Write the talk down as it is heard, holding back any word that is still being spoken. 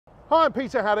Hi, I'm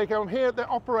Peter Haddock. I'm here at the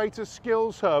Operator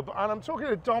Skills Hub and I'm talking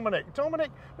to Dominic.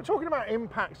 Dominic, we're talking about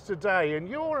impacts today, and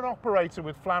you're an operator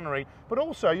with Flannery, but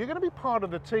also you're going to be part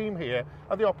of the team here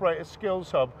at the Operator Skills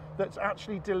Hub that's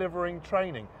actually delivering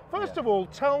training. First of all,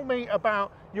 tell me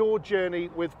about your journey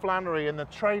with Flannery and the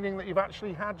training that you've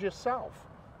actually had yourself.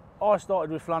 I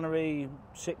started with Flannery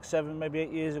 6, 7, maybe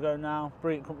 8 years ago now.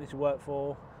 Brilliant company to work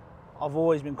for. I've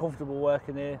always been comfortable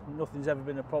working here. Nothing's ever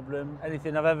been a problem.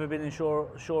 Anything I've ever been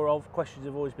sure of, questions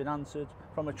have always been answered.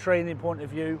 From a training point of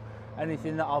view,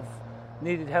 anything that I've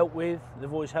needed help with,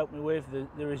 they've always helped me with.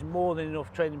 There is more than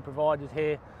enough training provided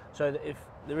here, so that if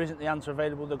there isn't the answer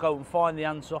available, they'll go and find the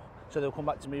answer, so they'll come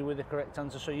back to me with the correct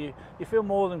answer. So you feel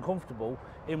more than comfortable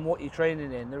in what you're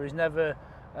training in. There is never,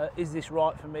 is this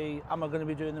right for me? Am I going to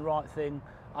be doing the right thing?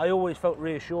 I always felt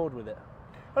reassured with it.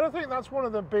 And I think that's one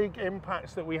of the big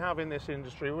impacts that we have in this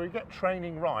industry, where we get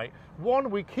training right.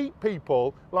 One, we keep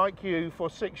people like you for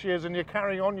 6 years and you're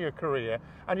carrying on your career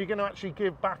and you're going to actually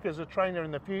give back as a trainer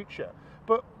in the future.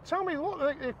 But tell me, what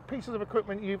are the pieces of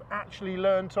equipment you've actually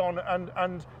learnt on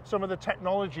and some of the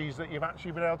technologies that you've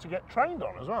actually been able to get trained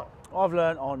on as well? I've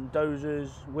learnt on dozers,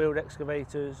 wheeled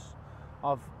excavators.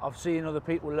 I've seen other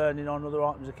people learning on other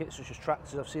items of kit such as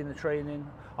tractors. I've seen the training.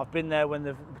 I've been there when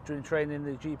they're doing training,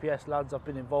 the GPS lads. I've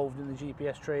been involved in the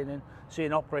GPS training,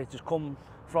 seeing operators come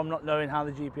from not knowing how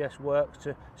the GPS works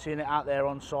to seeing it out there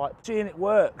on site, seeing it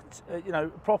worked,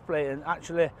 properly, and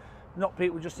actually not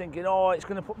people just thinking, oh, it's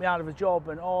going to put me out of a job,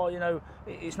 and oh,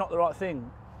 it's not the right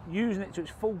thing. Using it to its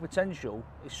full potential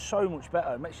is so much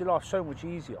better. It makes your life so much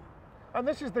easier. And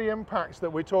this is the impacts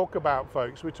that we talk about,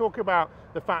 folks. We talk about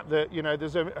the fact that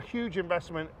there's a huge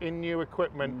investment in new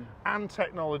equipment and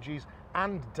technologies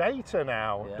and data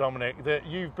now, Dominic, that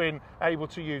you've been able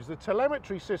to use. The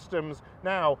telemetry systems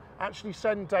now actually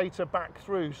send data back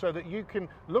through so that you can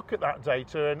look at that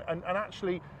data and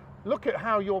actually look at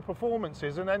how your performance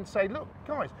is and then say, look,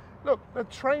 guys, look, the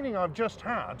training I've just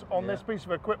had on this piece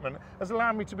of equipment has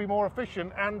allowed me to be more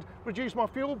efficient and reduce my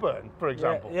fuel burn, for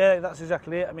example. Yeah, that's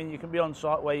exactly it. I mean, you can be on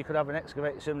site where you could have an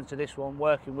excavator similar to this one,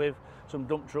 working with some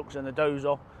dump trucks and a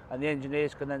dozer, and the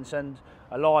engineers can then send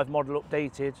a live model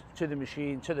updated to the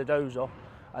machine, to the dozer,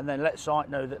 and then let site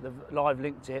know that they've live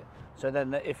linked it. So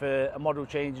then if a model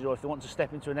changes or if they want to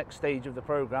step into the next stage of the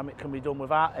program, it can be done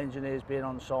without engineers being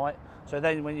on site. So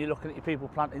then when you're looking at your people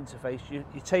plant interface, you're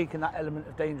taking that element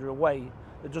of danger away.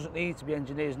 There doesn't need to be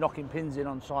engineers knocking pins in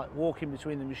on site, walking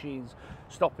between the machines,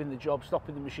 stopping the job,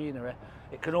 stopping the machinery.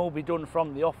 It can all be done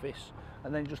from the office,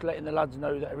 and then just letting the lads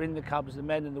know that are in the cabs, the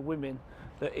men and the women,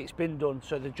 that it's been done,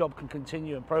 so the job can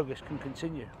continue and progress can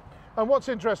continue. And what's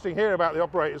interesting here about the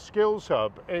Operator Skills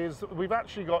Hub is that we've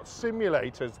actually got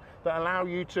simulators that allow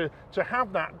you to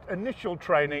have that initial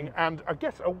training and, I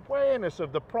guess, awareness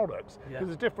of the products. Because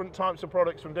there's different types of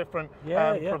products from different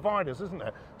providers, isn't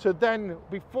there? To then,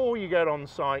 before you get on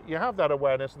site, you have that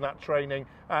awareness and that training,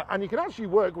 and you can actually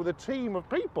work with a team of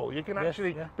people. You can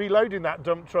actually be loading that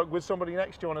dump truck with somebody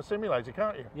next to you on a simulator,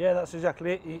 can't you? Yeah, that's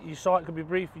exactly it. Your site could be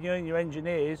briefing you and your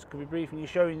engineers could be briefing you,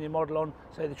 showing you the model on,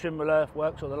 say, the Trimble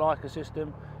Earthworks or the Leica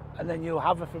system, and then you'll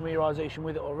have a familiarisation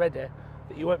with it already,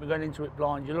 that you won't be going into it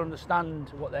blind. You'll understand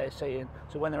what they're saying.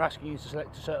 So when they're asking you to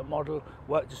select a certain model,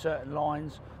 work to certain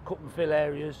lines, cut and fill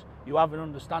areas, you have an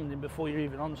understanding before you're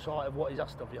even on site of what is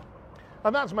asked of you.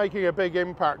 And that's making a big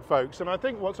impact, folks. And I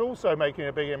think what's also making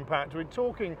a big impact, we're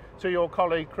talking to your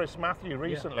colleague Chris Matthew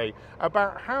recently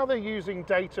about how they're using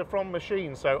data from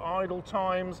machines, so idle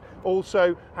times,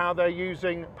 also how they're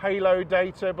using payload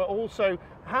data, but also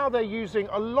how they're using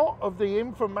a lot of the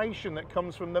information that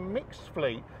comes from the mixed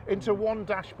fleet into one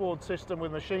dashboard system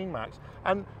with Machine Max.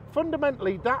 And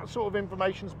fundamentally, that sort of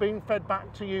information is being fed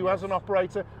back to you as an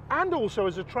operator and also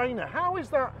as a trainer. How is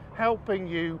that helping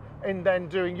you in then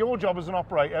doing your job as an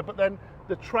operator, but then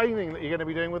the training that you're going to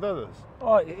be doing with others?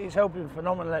 Oh, it's helping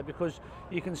phenomenally, because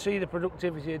you can see the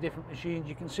productivity of different machines.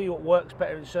 You can see what works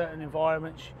better in certain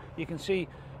environments. You can see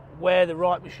where the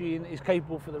right machine is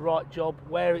capable for the right job,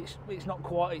 where it's not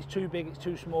quite, it's too big, it's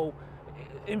too small.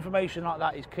 Information like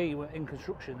that is key in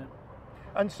construction.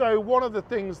 And so one of the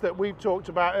things that we've talked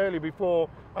about earlier before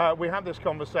we had this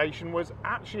conversation was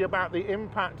actually about the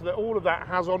impact that all of that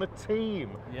has on a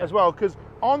team as well, because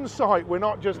on site we're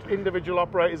not just individual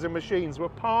operators and machines, we're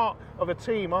part of a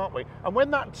team, aren't we? And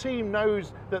when that team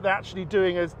knows that they're actually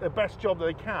doing the best job that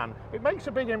they can, it makes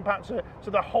a big impact to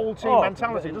the whole team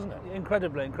mentality, doesn't it?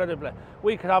 Incredibly, incredibly.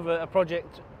 We could have a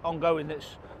project ongoing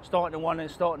that's starting at one end,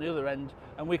 starting at the other end,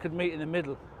 and we could meet in the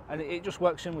middle, and it just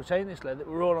works simultaneously, that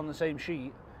we're all on the same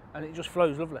sheet and it just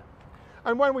flows lovely.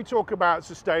 And when we talk about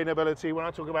sustainability, when I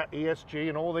talk about ESG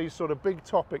and all these sort of big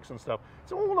topics and stuff,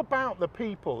 it's all about the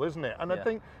people, isn't it? And I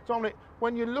think, Dominic,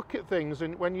 when you look at things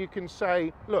and when you can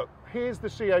say, look, here's the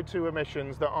CO2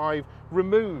 emissions that I've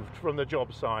removed from the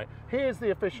job site, here's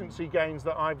the efficiency gains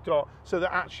that I've got so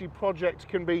that actually projects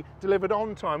can be delivered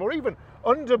on time or even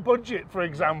under budget, for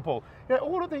example. You know,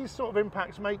 all of these sort of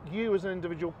impacts make you as an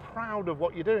individual proud of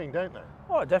what you're doing, don't they?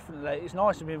 Oh, definitely. It's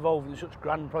nice to be involved in such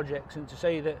grand projects and to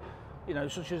say that, you know,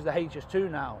 such as the HS2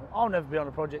 now, I'll never be on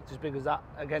a project as big as that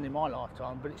again in my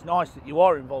lifetime, but it's nice that you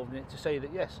are involved in it to say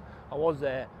that, yes, I was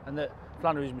there and that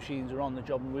Flannery's machines are on the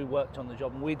job and we worked on the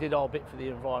job and we did our bit for the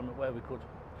environment where we could.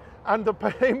 And the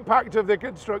impact of the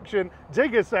construction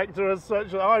digger sector, as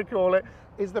such that I call it,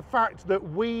 is the fact that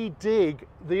we dig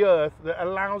the earth that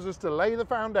allows us to lay the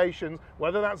foundations,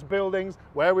 whether that's buildings,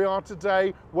 where we are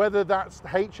today, whether that's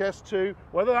HS2,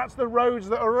 whether that's the roads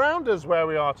that are around us where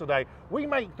we are today. We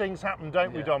make things happen,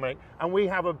 don't we, Dominic? And we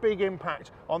have a big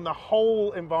impact on the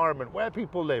whole environment, where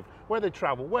people live, where they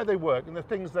travel, where they work, and the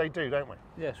things they do, don't we?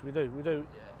 Yes, we do. We do.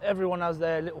 Everyone has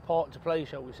their little part to play,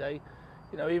 shall we say.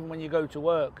 You know, even when you go to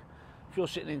work, if you're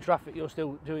sitting in traffic, you're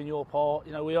still doing your part.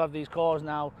 You know, we have these cars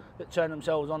now that turn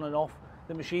themselves on and off.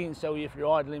 The machines tell you if you're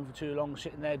idling for too long,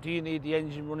 sitting there, do you need the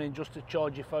engine running just to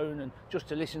charge your phone and just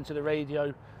to listen to the radio?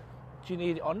 Do you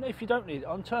need it on? If you don't need it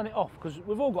on, turn it off, because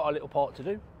we've all got a little part to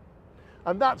do.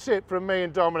 And that's it from me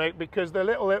and Dominic, because the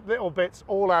little bits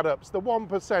all add up. It's the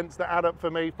 1% that add up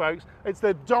for me, folks. It's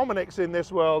the Dominics in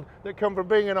this world that come from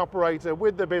being an operator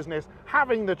with the business,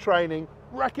 having the training,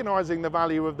 recognising the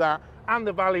value of that, and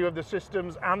the value of the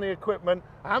systems and the equipment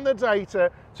and the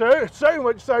data. So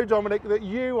much so, Dominic, that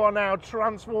you are now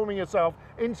transforming yourself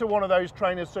into one of those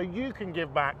trainers so you can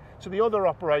give back to the other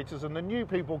operators and the new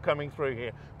people coming through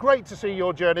here. Great to see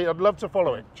your journey. I'd love to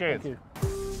follow it. Cheers. Thank you.